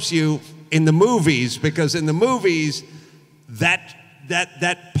bumps you in the movies, because in the movies, that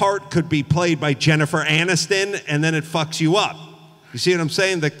part could be played by Jennifer Aniston, and then it fucks you up. You see what I'm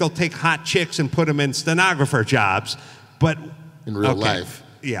saying? Like, they'll take hot chicks and put them in stenographer jobs, but in real life.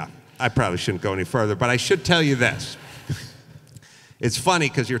 Yeah, I probably shouldn't go any further, but I should tell you this. It's funny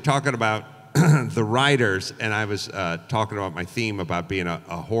because you're talking about the writers, and I was talking about my theme about being a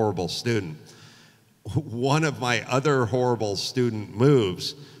horrible student. One of my other horrible student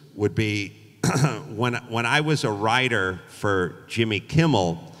moves would be when I was a writer for Jimmy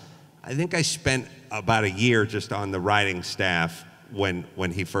Kimmel, I think I spent about a year just on the writing staff when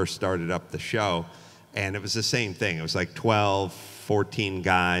he first started up the show. And it was the same thing. It was like 12, 14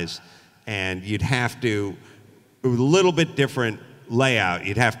 guys, and you'd have to, a little bit different layout.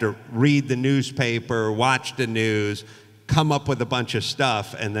 You'd have to read the newspaper, watch the news, come up with a bunch of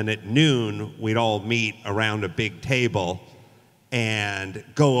stuff, and then at noon, we'd all meet around a big table and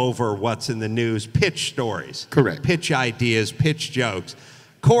go over what's in the news, pitch stories. Correct. Pitch ideas, pitch jokes.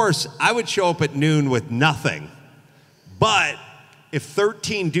 Of course, I would show up at noon with nothing, but if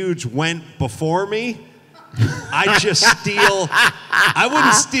 13 dudes went before me, I'd just steal, I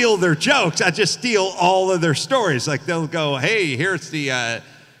wouldn't steal their jokes, I'd just steal all of their stories. Like they'll go, hey, here's the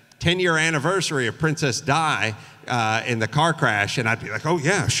 10-year anniversary of Princess Di in the car crash, and I'd be like, oh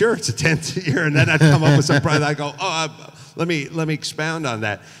yeah, sure, it's a 10th year, and then I'd come up with some, I'd go, let me expound on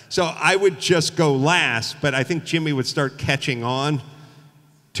that. So I would just go last, but I think Jimmy would start catching on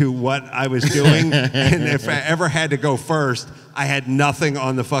to what I was doing, and if I ever had to go first, I had nothing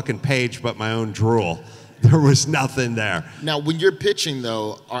on the fucking page but my own drool. There was nothing there. Now, when you're pitching,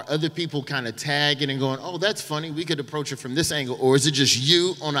 though, are other people kind of tagging and going, oh, that's funny, we could approach it from this angle, or is it just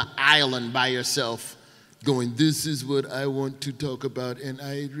you on an island by yourself going, this is what I want to talk about, and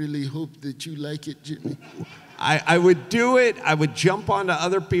I really hope that you like it, Jimmy? I would do it, I would jump onto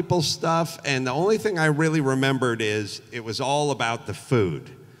other people's stuff, and the only thing I really remembered is it was all about the food.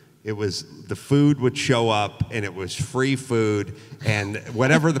 It was, the food would show up, and it was free food, and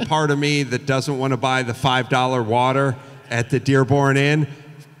whatever the part of me that doesn't want to buy the $5 water at the Dearborn Inn,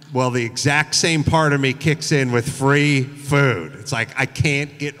 well, the exact same part of me kicks in with free food. It's like, I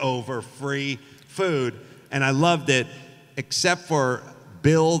can't get over free food, and I loved it, except for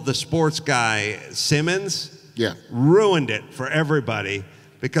Bill, the sports guy, Simmons, ruined it for everybody,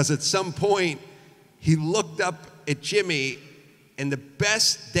 because at some point, he looked up at Jimmy, and the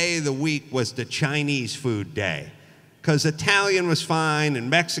best day of the week was the Chinese food day, because Italian was fine, and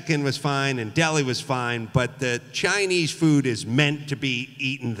Mexican was fine, and deli was fine, but the Chinese food is meant to be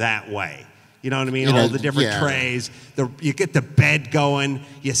eaten that way. You know what I mean? All the different trays. You get the bed going,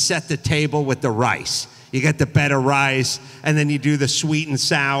 you set the table with the rice. You get the bed of rice, and then you do the sweet and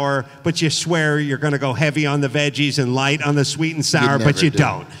sour, but you swear you're going to go heavy on the veggies and light on the sweet and sour, but you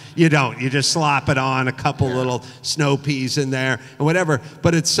don't. You don't. You just slop it on, a couple little snow peas in there, and whatever.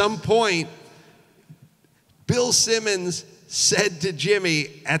 But at some point, Bill Simmons said to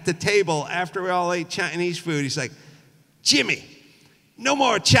Jimmy at the table after we all ate Chinese food, he's like, Jimmy, no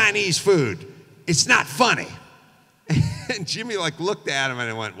more Chinese food. It's not funny. And Jimmy looked at him and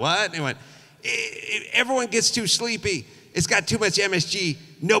he went, what? And he went, everyone gets too sleepy. It's got too much MSG.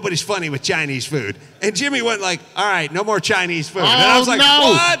 Nobody's funny with Chinese food. And Jimmy went like, all right, no more Chinese food. And I was like,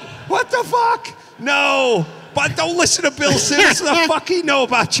 what? What the fuck? No. But don't listen to Bill Simmons. What the fuck he know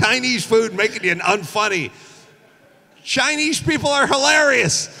about Chinese food making you unfunny? Chinese people are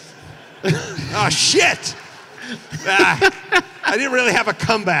hilarious. Oh, shit. I didn't really have a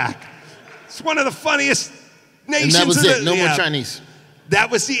comeback. It's one of the funniest nations. And that was it. No more Chinese.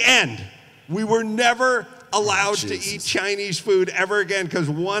 That was the end. We were never allowed to eat Chinese food ever again because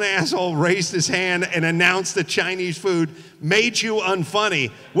one asshole raised his hand and announced that Chinese food made you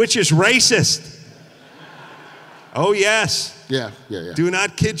unfunny, which is racist. Oh, yes. Yeah. Do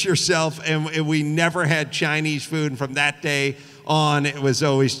not kid yourself. And we never had Chinese food. And from that day on, it was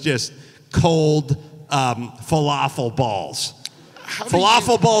always just cold falafel balls.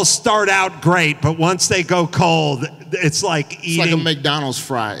 Falafel balls start out great, but once they go cold, it's like eating. It's like a McDonald's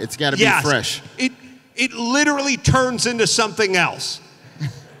fry. It's got to be fresh. It literally turns into something else.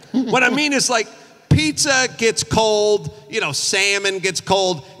 What I mean is like pizza gets cold, salmon gets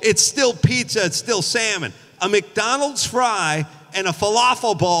cold. It's still pizza, it's still salmon. A McDonald's fry and a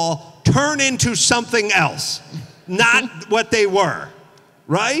falafel ball turn into something else, not what they were,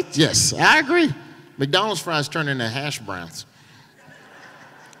 right? Yes, I agree. McDonald's fries turn into hash browns.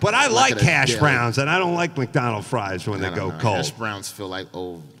 But I like hash browns, and I don't like McDonald's fries when they go cold. Hash browns feel like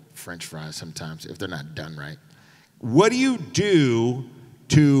old French fries sometimes if they're not done right. What do you do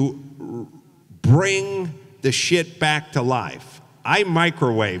to bring the shit back to life? I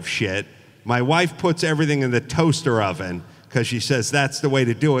microwave shit. My wife puts everything in the toaster oven because she says that's the way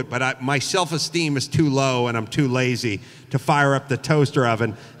to do it, but my self-esteem is too low and I'm too lazy to fire up the toaster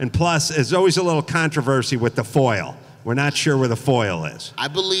oven. And plus, there's always a little controversy with the foil. We're not sure where the foil is. I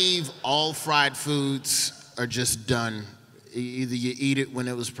believe all fried foods are just done Either you eat it when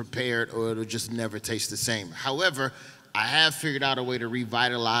it was prepared or it'll just never taste the same. However, I have figured out a way to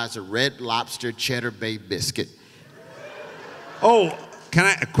revitalize a Red Lobster Cheddar Bay biscuit. Oh,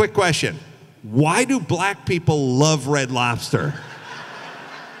 a quick question. Why do black people love Red Lobster?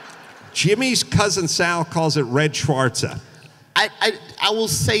 Jimmy's cousin Sal calls it Red Schwarza. I will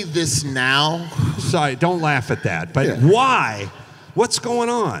say this now. Sorry, don't laugh at that. But why? What's going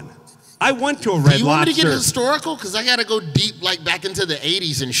on? I went to a Red Lobster. Do you want me to get historical? Because I got to go deep, like back into the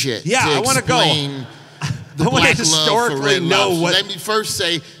 80s and shit. Yeah, I want to go. The black love for Red Lobster. What... Let me first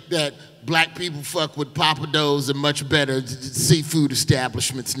say that black people fuck with Papa Do's and much better seafood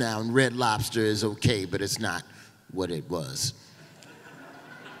establishments now, and Red Lobster is okay, but it's not what it was.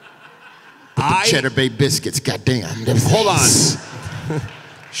 But the Cheddar Bay biscuits, goddamn. Hold on.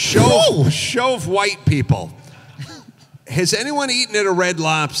 Show of white people. Has anyone eaten at a Red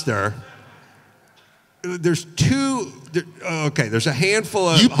Lobster? There's two. There's a handful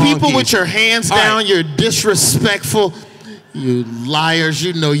of you people honkies. with your hands down. You're disrespectful. You liars.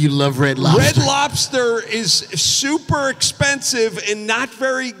 You know you love Red Lobster. Red Lobster is super expensive and not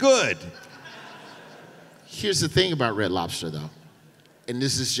very good. Here's the thing about Red Lobster, though. And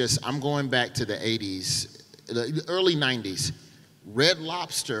this is just, I'm going back to the 80s, the early 90s. Red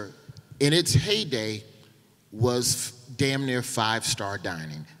Lobster, in its heyday, was damn near 5-star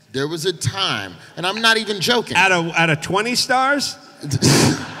dining. There was a time, and I'm not even joking. Out of 20 stars?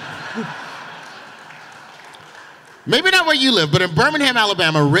 Maybe not where you live, but in Birmingham,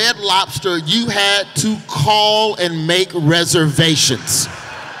 Alabama, Red Lobster, you had to call and make reservations.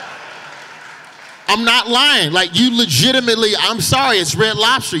 I'm not lying. Like, you legitimately, I'm sorry, it's Red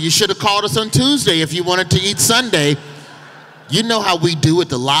Lobster. You should have called us on Tuesday if you wanted to eat Sunday. You know how we do at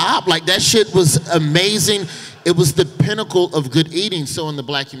the Lob? Like, that shit was amazing. It was the pinnacle of good eating. So in the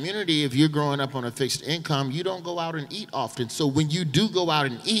black community, if you're growing up on a fixed income, you don't go out and eat often. So when you do go out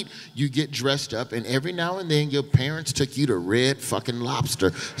and eat, you get dressed up, and every now and then your parents took you to Red fucking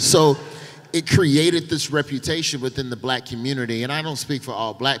Lobster. So it created this reputation within the black community. And I don't speak for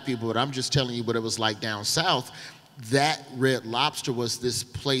all black people, but I'm just telling you what it was like down south. That Red Lobster was this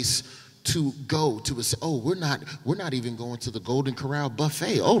place to go to. Oh, we're not even going to the Golden Corral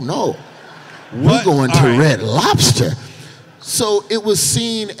buffet. Oh no, we're going to Red Lobster. So it was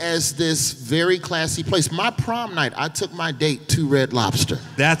seen as this very classy place. My prom night, I took my date to Red Lobster.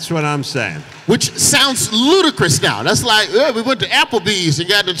 That's what I'm saying. Which sounds ludicrous now. That's like, we went to Applebee's and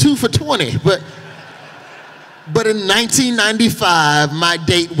got the 2 for $20. But in 1995, my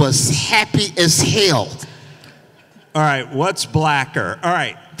date was happy as hell. All right, what's blacker? All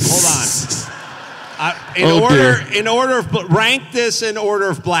right, hold on. Rank this in order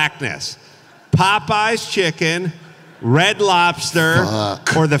of blackness. Popeye's chicken, Red Lobster,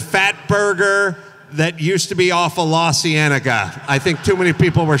 or the Fat Burger that used to be off of La Cienega. I think too many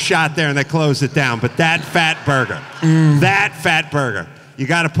people were shot there and they closed it down. But that Fat Burger, that Fat Burger, you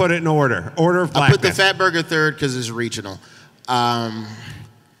got to put it in order. Order of blackness. I put the Fat Burger third because it's regional.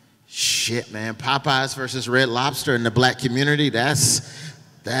 Shit, man. Popeyes versus Red Lobster in the black community, that's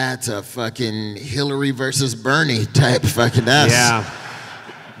a fucking Hillary versus Bernie type fucking Yeah.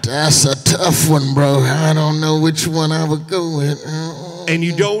 That's a tough one, bro. I don't know which one I would go with. And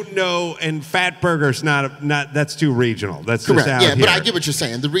you don't know, and Fat Burger's not that's too regional. That's correct. Just out Yeah, here. but I get what you're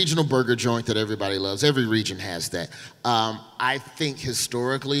saying. The regional burger joint that everybody loves. Every region has that. I think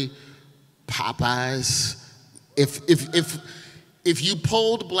historically, Popeyes. If you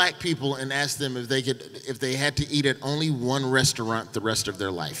polled black people and asked them if they had to eat at only one restaurant the rest of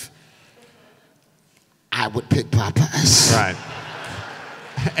their life, I would pick Popeyes. Right.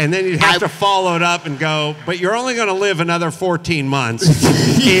 And then you'd have to follow it up and go, but you're only going to live another 14 months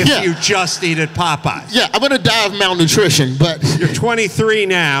if you just eat at Popeyes. Yeah, I'm going to die of malnutrition, but... You're 23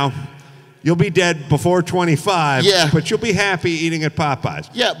 now. You'll be dead before 25, but you'll be happy eating at Popeyes.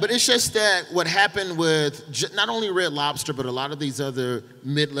 Yeah, but it's just that what happened with not only Red Lobster, but a lot of these other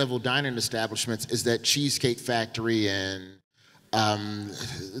mid-level dining establishments is that Cheesecake Factory and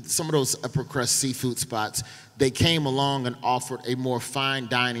some of those upper crust seafood spots, they came along and offered a more fine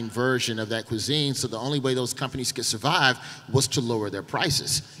dining version of that cuisine, so the only way those companies could survive was to lower their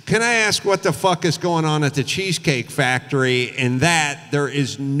prices. Can I ask what the fuck is going on at the Cheesecake Factory in that there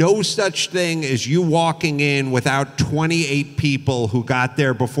is no such thing as you walking in without 28 people who got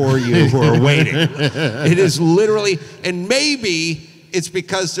there before you who are waiting? It is literally, and maybe it's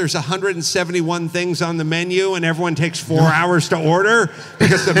because there's 171 things on the menu and everyone takes 4 hours to order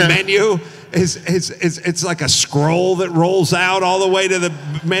because the menu it's like a scroll that rolls out all the way to the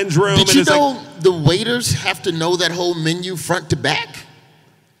men's room. Did you know the waiters have to know that whole menu front to back?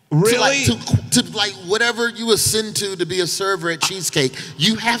 Really? To like whatever you ascend to be a server at Cheesecake,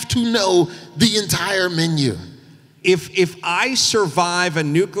 you have to know the entire menu. If I survive a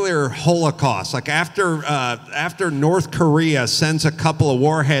nuclear holocaust, like after North Korea sends a couple of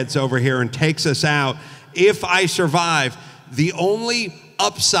warheads over here and takes us out, if I survive, the only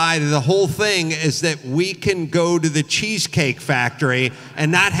upside of the whole thing is that we can go to the Cheesecake Factory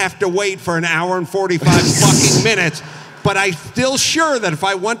and not have to wait for an hour and 45 fucking minutes. But I'm still sure that if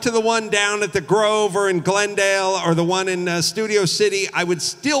I went to the one down at the Grove or in Glendale or the one in Studio City, I would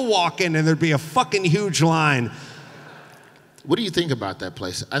still walk in and there'd be a fucking huge line. What do you think about that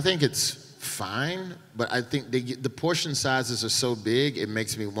place? I think it's fine, but I think the portion sizes are so big, it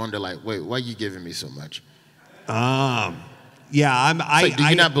makes me wonder, like, wait, why are you giving me so much? Yeah, Do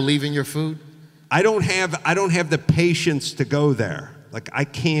you not believe in your food? I don't have the patience to go there. Like, I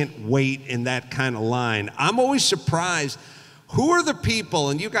can't wait in that kind of line. I'm always surprised. Who are the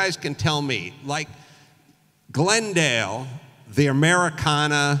people, and you guys can tell me, like Glendale, the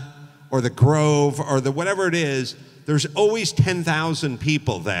Americana, or the Grove, or the whatever it is, there's always 10,000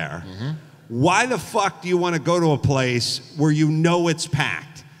 people there. Mm-hmm. Why the fuck do you want to go to a place where you know it's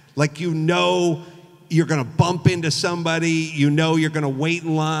packed? Like, you know you're going to bump into somebody, you know you're going to wait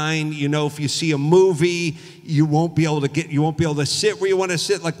in line, you know if you see a movie, you won't be able to sit where you want to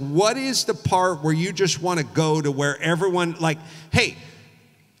sit. Like, what is the part where you just want to go to where everyone, like, hey,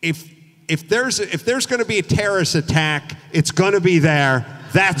 if there's going to be a terrorist attack, it's going to be there.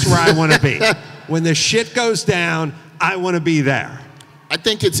 That's where I want to be. When the shit goes down, I want to be there. I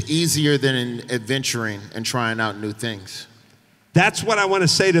think it's easier than adventuring and trying out new things. That's what I want to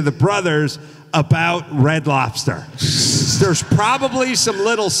say to the brothers about Red Lobster. There's probably some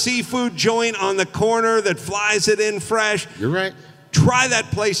little seafood joint on the corner that flies it in fresh. You're right. Try that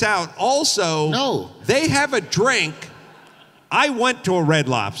place out. Also, no, they have a drink. I went to a Red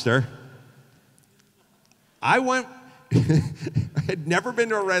Lobster. I had never been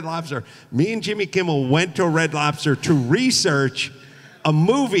to a Red Lobster. Me and Jimmy Kimmel went to a Red Lobster to research a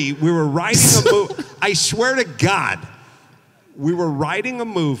movie. We were writing a movie. I swear to God, we were writing a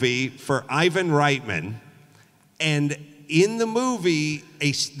movie for Ivan Reitman, and in the movie,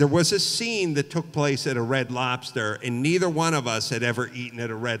 there was a scene that took place at a Red Lobster, and neither one of us had ever eaten at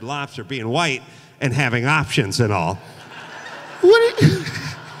a Red Lobster, being white and having options and all.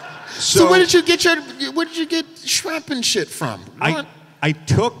 So where did you get shrimp and shit from?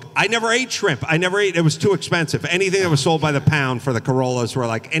 I never ate shrimp. It was too expensive. Anything that was sold by the pound for the Carollas were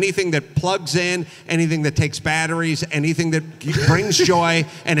like anything that plugs in, anything that takes batteries, anything that brings joy,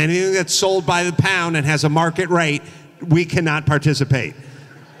 and anything that's sold by the pound and has a market rate, we cannot participate.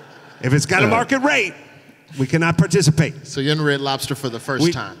 If it's got a market rate, we cannot participate. So you're in Red Lobster for the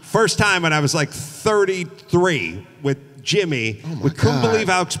first time? First time when I was like 33 with Jimmy. We couldn't believe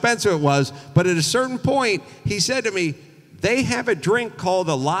how expensive it was, but at a certain point, he said to me, they have a drink called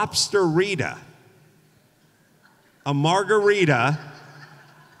a lobster-rita. A margarita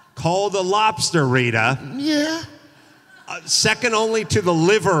called a lobster-rita. Yeah. Second only to the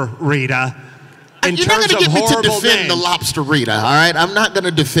liver-rita in You're terms not going to of get me to horrible defend names. the lobster-rita, all right? I'm not going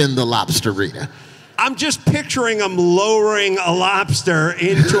to defend the lobster-rita. I'm just picturing them lowering a lobster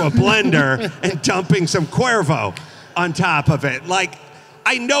into a blender and dumping some Cuervo on top of it. Like,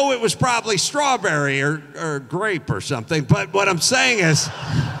 I know it was probably strawberry or grape or something, but what I'm saying is,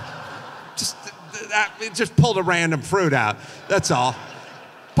 just pulled a random fruit out. That's all.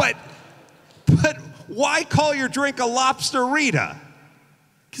 But why call your drink a lobster-rita?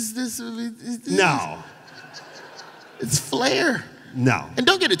 Because No. It's flair. No. And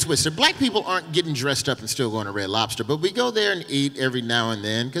don't get it twisted. Black people aren't getting dressed up and still going to Red Lobster, but we go there and eat every now and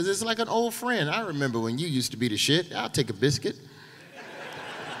then because it's like an old friend. I remember when you used to be the shit. I'll take a biscuit.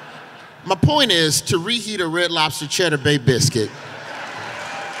 My point is, to reheat a Red Lobster Cheddar Bay biscuit,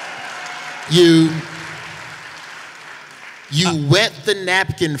 you wet the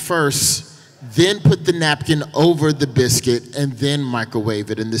napkin first, then put the napkin over the biscuit, and then microwave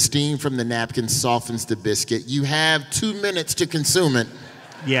it, and the steam from the napkin softens the biscuit. You have 2 minutes to consume it.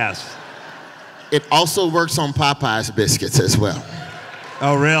 Yes. It also works on Popeye's biscuits as well.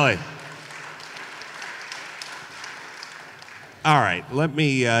 Oh, really? All right, let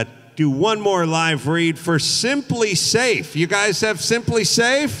me do one more live read for Simply Safe. You guys have Simply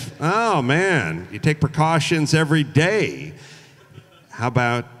Safe? Oh, man, you take precautions every day. How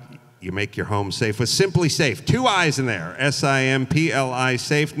about you make your home safe with Simply Safe? 2 I's in there, S-I-M-P-L-I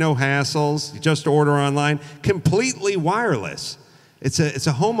safe, no hassles. You just order online, completely wireless. It's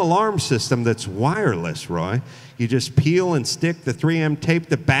a home alarm system that's wireless, Roy. You just peel and stick the 3M tape.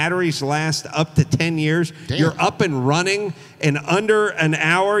 The batteries last up to 10 years. Damn. You're up and running in under an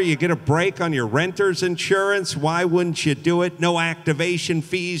hour. You get a break on your renter's insurance. Why wouldn't you do it? No activation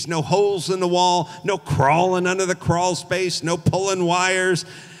fees, no holes in the wall, no crawling under the crawl space, no pulling wires.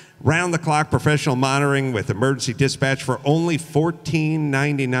 Round-the-clock professional monitoring with emergency dispatch for only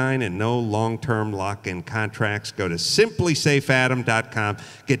 $14.99 and no long-term lock-in contracts. Go to simplysafeadam.com.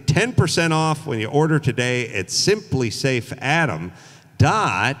 Get 10% off when you order today at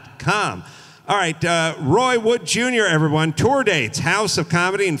simplysafeadam.com. All right, Roy Wood Jr., everyone. Tour dates, House of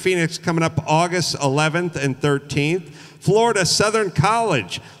Comedy in Phoenix coming up August 11th and 13th. Florida Southern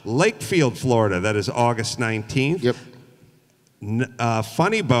College, Lakefield, Florida. That is August 19th. Yep.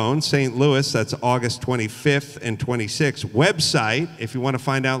 Funny Bone, St. Louis, that's August 25th and 26th. Website, if you want to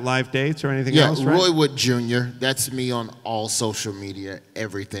find out live dates or anything else, right? Roy Wood Jr., that's me on all social media,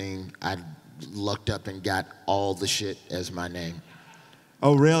 everything. I looked up and got all the shit as my name.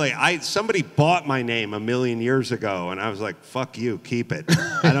 Oh, really? Somebody bought my name 1,000,000 years ago, and I was like, fuck you, keep it.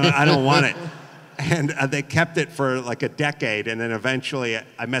 I don't want it. And they kept it for like a decade, and then eventually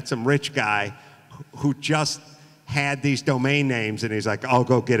I met some rich guy who just had these domain names, and he's like, I'll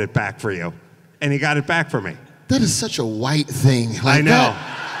go get it back for you. And he got it back for me. That is such a white thing. Like I know.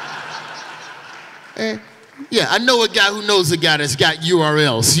 Yeah, I know a guy who knows a guy that's got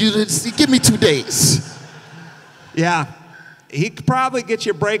URLs. You give me 2 days. Yeah. He could probably get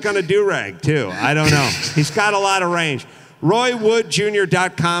you a break on a do-rag, too. I don't know. He's got a lot of range.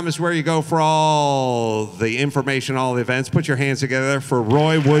 RoyWoodJr.com is where you go for all the information, all the events. Put your hands together for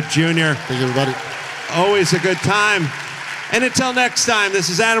Roy Wood Jr. Thank you, everybody. Always a good time. And until next time, this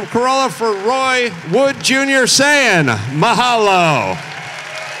is Adam Carolla for Roy Wood Jr. saying mahalo.